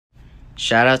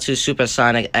Shout out to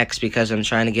Supersonic X because I'm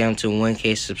trying to get him to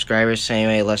 1K subscribers. So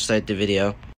anyway, let's start the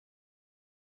video.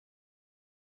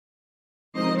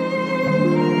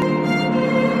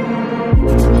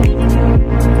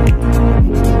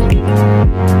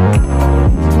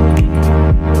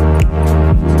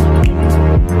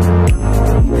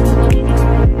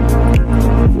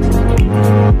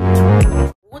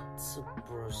 What's up,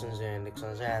 Bruce's and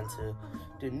Nixon's and to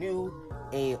the new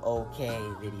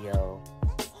AOK video.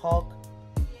 Hulk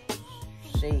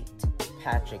St.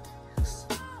 Patrick's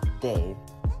Day,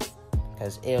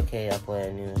 because AOK uploaded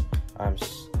a new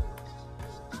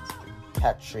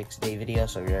Patrick's Day video,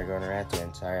 so we are going to react to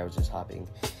it. Sorry, I was just hopping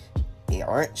the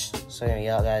orange. So anyway,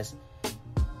 y'all guys,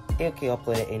 AOK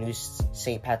uploaded a new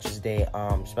St. Patrick's Day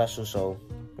special, so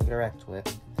we're gonna react to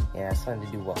it. Yeah, it's something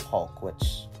to do with Hulk,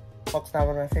 which Hulk's not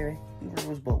one of my favorite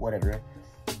heroes, but whatever.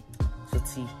 So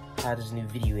let's see how this new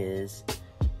video is.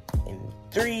 In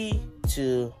 3,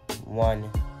 2,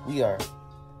 1, we are.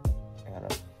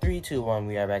 3, 2, 1,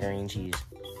 we are macaroni and cheese.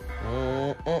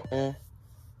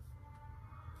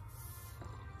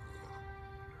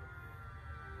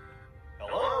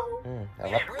 Hello? I love the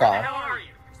Where the car. hell are you?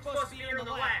 You're supposed to be in the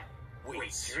lab.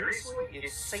 Wait, seriously?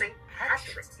 It's St.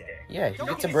 Patrick's Day. Yeah, he Don't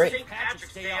gets a get break. St.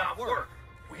 Patrick's Day off work.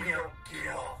 We don't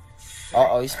get off.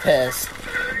 Uh-oh, he's pissed.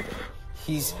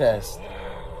 He's pissed.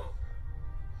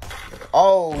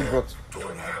 Oh, he broke.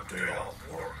 Don't have day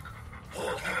off work.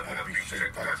 Hulk have happy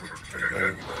St. Patrick's Day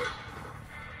anyway.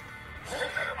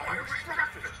 Hulk have Irish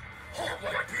breakfast. Hulk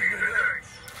like peanut eggs.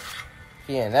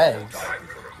 He and eggs. Tigers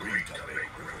agree to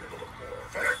make River look more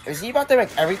festive. Is he about to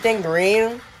make everything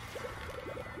green?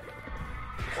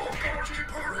 Hulk marching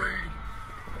parade.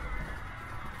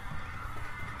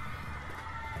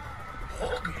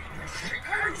 Hulk eating new St.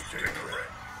 Patrick's Day bread.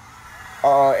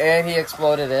 Oh, and he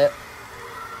exploded it.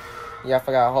 Yeah, I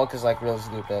forgot. Hulk is like real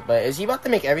stupid. But is he about to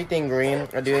make everything green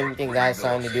or do anything that has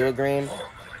something to do with green? Hulk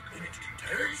like minty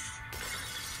taste.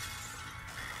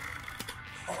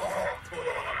 Hulk put on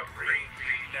a green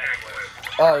bean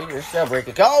necklace. Oh, you can still break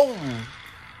it. Go!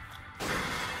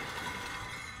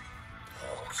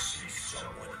 Hulk sees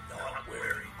someone not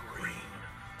wearing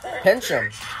green. Pinch him.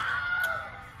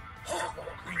 Hulk want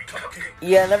green cupcake.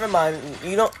 Yeah, never mind.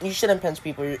 You shouldn't pinch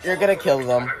people. You're gonna kill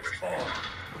them.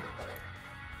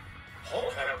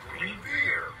 Hulk had a green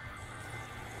beer.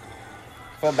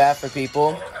 Feel bad for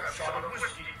people. Hulk had a shot of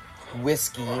whiskey.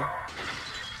 Whiskey. Hulk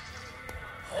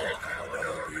had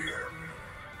another beer.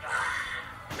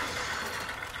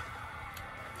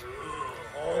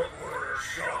 Hulk ordered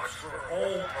shots for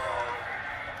Hulk.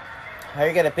 How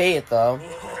you gonna pay it though?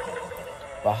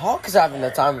 But Hulk is having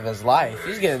the time of his life.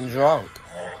 He's getting drunk.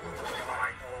 Hulk was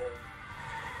flying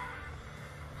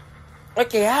home.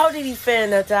 Okay, how did he fit in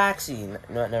that taxi?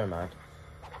 No, never mind.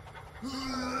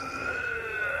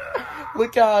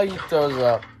 Look how he throws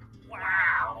up.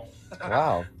 Wow.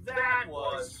 Wow, That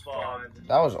was fun.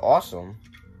 that was awesome.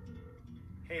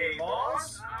 Hey,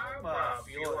 boss. I'm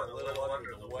feeling a little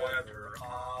under the weather.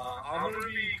 I'm going to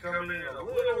be coming in a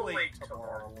little late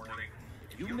tomorrow morning.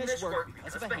 If you miss work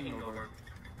because of a hangover,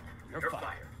 you're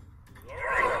fired.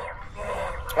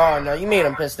 Oh no, you made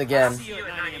him pissed again. See you at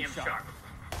 9 a.m. sharp.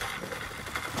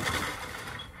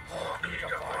 Hulk need to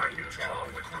find new job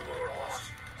with cooler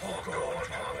boss. Hulk go on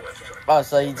top of it. Oh,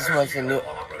 so he just wants a new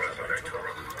Hulk resume to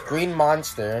recruit. Green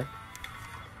Monster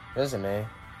resume.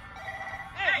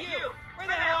 Hey, you! Where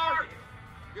the hell are you?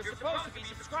 You're supposed to be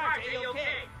subscribed to AOK.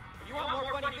 If you want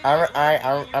more funny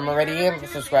videos, I'm already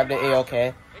subscribed to AOK.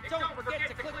 and don't forget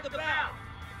to click the bell.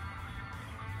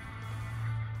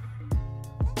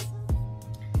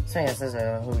 So yeah, this is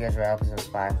who gets right episode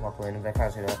 5. Walk away in the back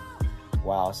house, you know.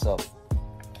 Wow, so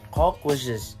Hulk was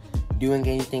just doing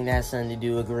anything that has something to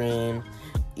do with green,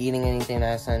 eating anything that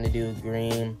has something to do with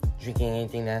green, drinking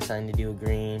anything that has something to do with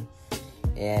green.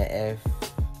 And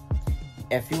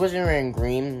if he wasn't wearing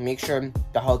green, make sure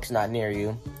the Hulk's not near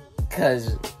you,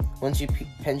 cause once he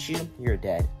pinch you, you're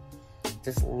dead.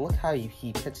 Just look how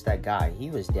he pinched that guy. He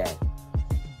was dead.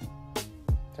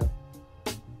 So,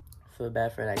 feel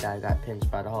bad for that guy who got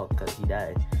pinched by the Hulk because he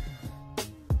died.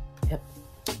 Yep.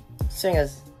 So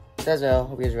guys, that's all.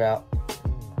 Hope you guys are out.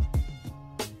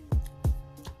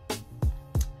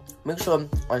 Make sure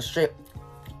on strip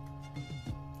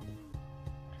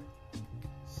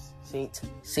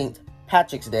St.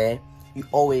 Patrick's Day, you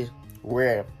always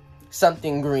wear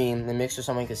something green and make sure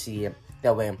someone can see it.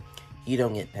 That way, you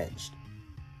don't get pinched.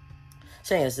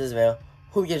 So yes, this is Vale.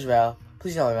 Who gives Vale?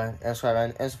 Please tell everyone and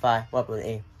subscribe and supply. We'll upload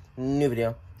a new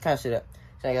video. Kind of see that.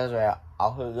 So you guys are out.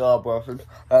 I'll hook you up, bro.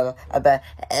 About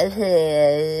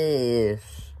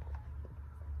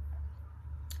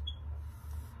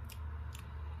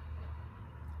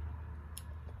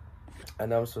I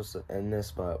know I'm supposed to end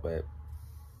this, but wait.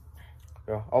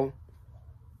 Yeah,